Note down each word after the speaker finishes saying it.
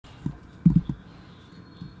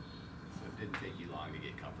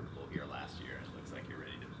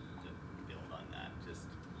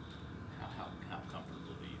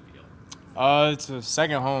It's a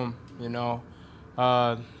second home,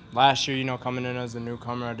 Uh, last year, coming in as a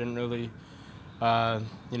newcomer, I didn't really,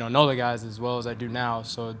 know the guys as well as I do now.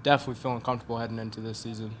 So definitely feeling comfortable heading into this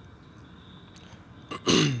season.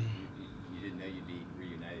 You didn't know you'd be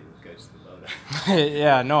reunited with Coach Sloboda.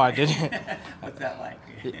 Yeah, no, I didn't. What's that like?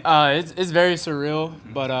 It's very surreal,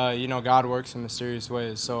 but God works in mysterious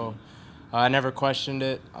ways. So I never questioned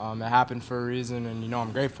it. It happened for a reason, and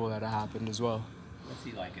I'm grateful that it happened as well. What's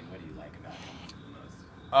he like, and what do you like about him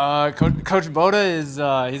the most? Coach Boda is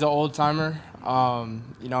he's an old timer.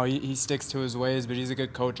 He sticks to his ways, but he's a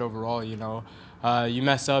good coach overall. You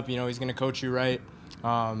mess up, he's gonna coach you right.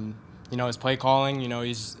 His play calling,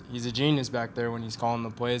 he's a genius back there when he's calling the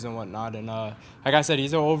plays and whatnot. And like I said,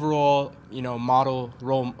 he's an overall, model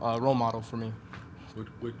role model for me.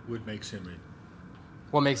 What makes him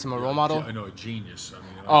What makes him a role model? I know, a genius.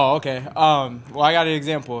 Oh, okay. Well, I got an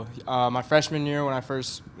example. My freshman year, when I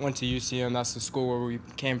first went to UCM, that's the school where we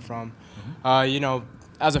came from.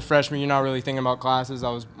 As a freshman, you're not really thinking about classes. I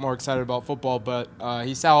was more excited about football, but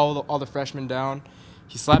he sat all the freshmen down.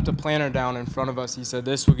 He slapped a planner down in front of us. He said,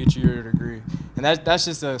 "This will get you your degree." And that's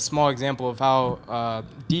just a small example of how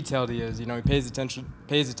detailed he is. He pays attention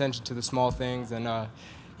to the small things, and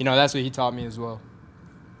that's what he taught me as well.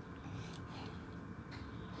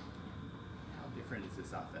 How different is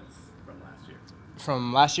this offense from last year?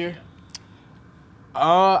 From last year? Yeah.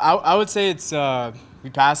 I would say it's we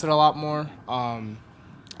pass it a lot more.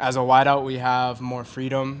 As a wideout, we have more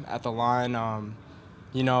freedom at the line.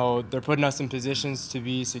 They're putting us in positions to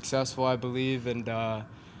be successful, I believe. And,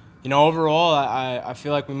 overall, I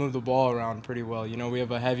feel like we move the ball around pretty well. We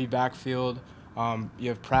have a heavy backfield. You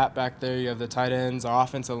have Pratt back there. You have the tight ends. Our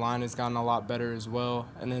offensive line has gotten a lot better as well.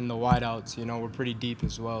 And then the wideouts, we're pretty deep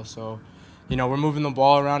as well. So, we're moving the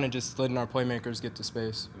ball around and just letting our playmakers get to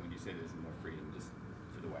space. When you say there's more freedom, just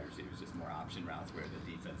for the wide receivers, just more option routes where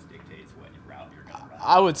the defense dictates what route you're going to run?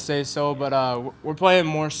 I would say so, but we're playing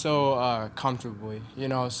more so comfortably,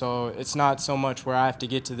 so it's not so much where I have to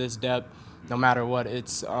get to this depth no matter what.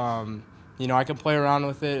 It's, I can play around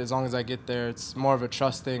with it as long as I get there. It's more of a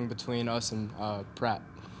trust thing between us and Pratt.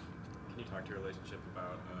 Can you talk to your relationship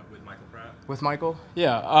with Michael Pratt? With Michael?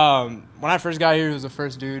 Yeah. When I first got here, he was the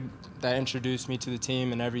first dude that introduced me to the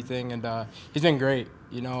team and everything, and he's been great.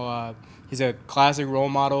 He's a classic role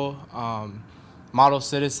model. Model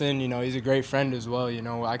citizen, he's a great friend as well.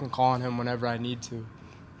 I can call on him whenever I need to.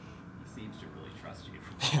 He seems to really trust you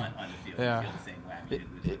on the field. Yeah. You feel the same way.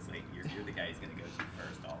 It looks like you're the guy he's going to go to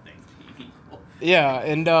first, all things being equal. Yeah,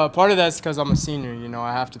 and part of that's because I'm a senior.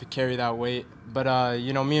 I have to carry that weight. But,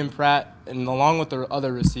 me and Pratt, and along with the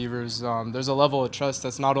other receivers, there's a level of trust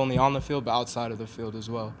that's not only on the field but outside of the field as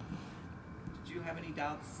well. Did you have any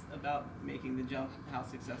doubts about making the jump, how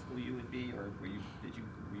successful you would be, or were you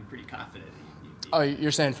pretty confident? Oh,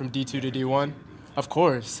 you're saying from D2 to D1? Of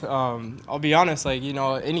course. I'll be honest,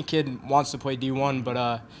 any kid wants to play D1,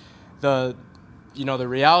 but the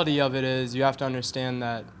reality of it is you have to understand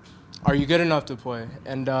that, are you good enough to play?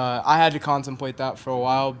 And I had to contemplate that for a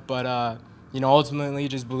while, but ultimately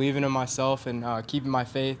just believing in myself and keeping my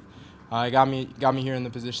faith got me here in the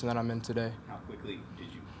position that I'm in today. How quickly did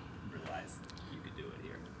you realize you could do it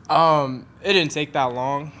here? It didn't take that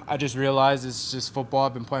long. I just realized it's just football.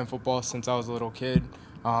 I've been playing football since I was a little kid,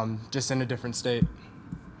 just in a different state.